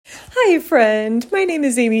Hi, friend. My name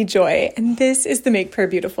is Amy Joy, and this is the Make Prayer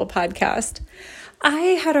Beautiful podcast. I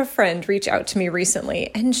had a friend reach out to me recently,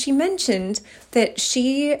 and she mentioned that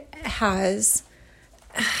she has,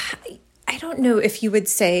 I don't know if you would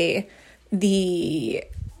say the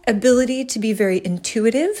ability to be very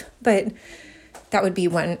intuitive, but that would be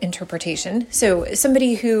one interpretation. So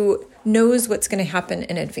somebody who knows what's going to happen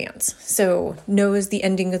in advance. So knows the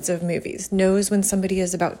endings of movies, knows when somebody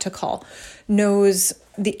is about to call, knows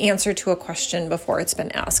the answer to a question before it's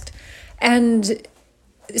been asked. And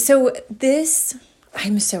so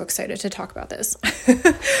I'm so excited to talk about this.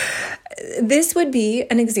 This would be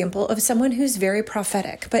an example of someone who's very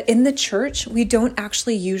prophetic, but in the church, we don't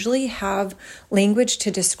actually usually have language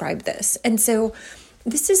to describe this. And so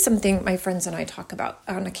this is something my friends and I talk about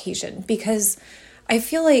on occasion, because I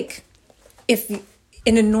feel like if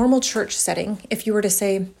in a normal church setting, if you were to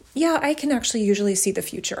say, yeah, I can actually usually see the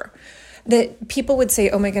future, that people would say,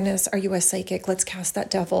 oh my goodness, are you a psychic? Let's cast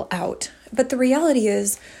that devil out. But the reality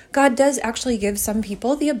is, God does actually give some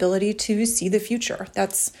people the ability to see the future.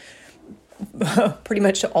 That's pretty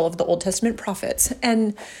much all of the Old Testament prophets.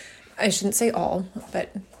 And I shouldn't say all,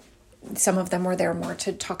 but some of them were there more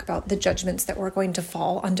to talk about the judgments that were going to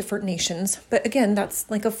fall on different nations. But again, that's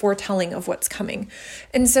like a foretelling of what's coming.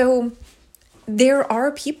 And so there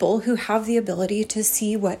are people who have the ability to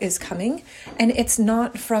see what is coming, and it's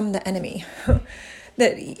not from the enemy.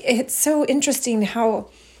 That it's so interesting how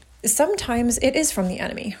sometimes it is from the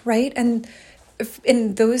enemy, right? And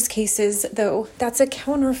in those cases, though, that's a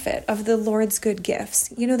counterfeit of the Lord's good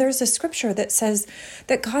gifts. You know, there's a scripture that says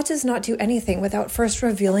that God does not do anything without first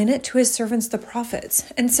revealing it to his servants, the prophets.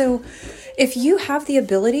 And so if you have the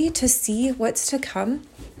ability to see what's to come,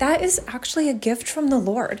 that is actually a gift from the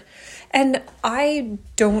Lord. And I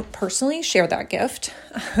don't personally share that gift.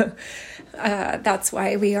 That's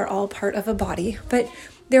why we are all part of a body. But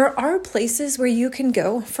there are places where you can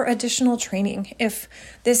go for additional training if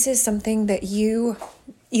this is something that you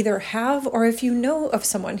either have or if you know of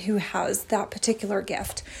someone who has that particular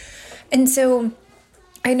gift. And so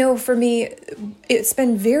I know for me, it's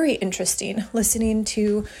been very interesting listening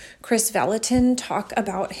to Chris Vallotton talk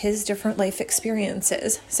about his different life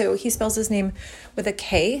experiences. So he spells his name with a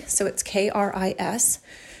K, so it's K-R-I-S.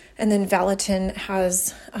 And then Vallotton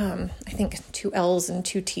has, I think, 2 L's and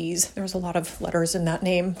 2 T's. There's a lot of letters in that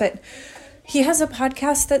name, but he has a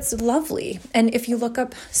podcast that's lovely. And if you look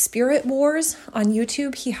up Spirit Wars on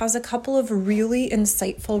YouTube, he has a couple of really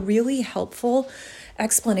insightful, really helpful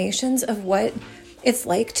explanations of what it's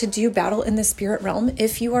like to do battle in the spirit realm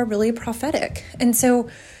if you are really prophetic. And so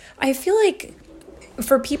I feel like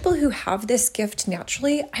for people who have this gift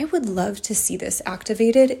naturally, I would love to see this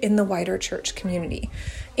activated in the wider church community.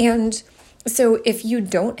 And so if you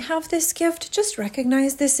don't have this gift, just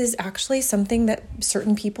recognize this is actually something that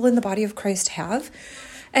certain people in the body of Christ have.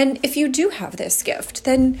 And if you do have this gift,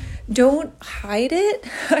 then don't hide it.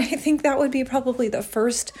 I think that would be probably the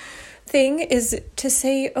first thing, is to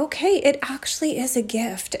say, okay, it actually is a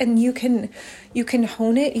gift, and you can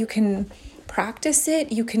hone it, you can practice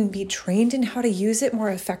it, you can be trained in how to use it more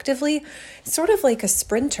effectively. It's sort of like a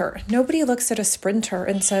sprinter. Nobody looks at a sprinter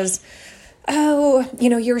and says, oh,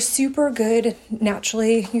 you're super good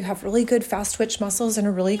naturally, you have really good fast twitch muscles and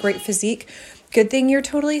a really great physique. Good thing you're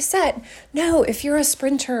totally set. No, if you're a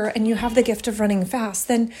sprinter and you have the gift of running fast,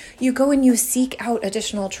 then you go and you seek out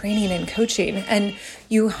additional training and coaching and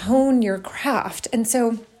you hone your craft. And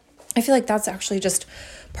so I feel like that's actually just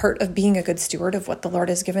part of being a good steward of what the Lord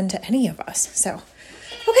has given to any of us. So,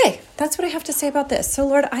 okay, that's what I have to say about this. So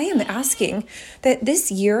Lord, I am asking that this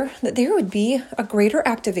year that there would be a greater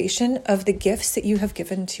activation of the gifts that you have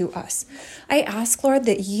given to us. I ask, Lord,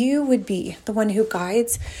 that you would be the one who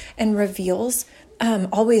guides and reveals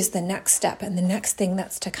always the next step and the next thing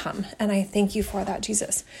that's to come. And I thank you for that,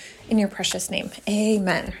 Jesus, in your precious name.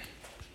 Amen.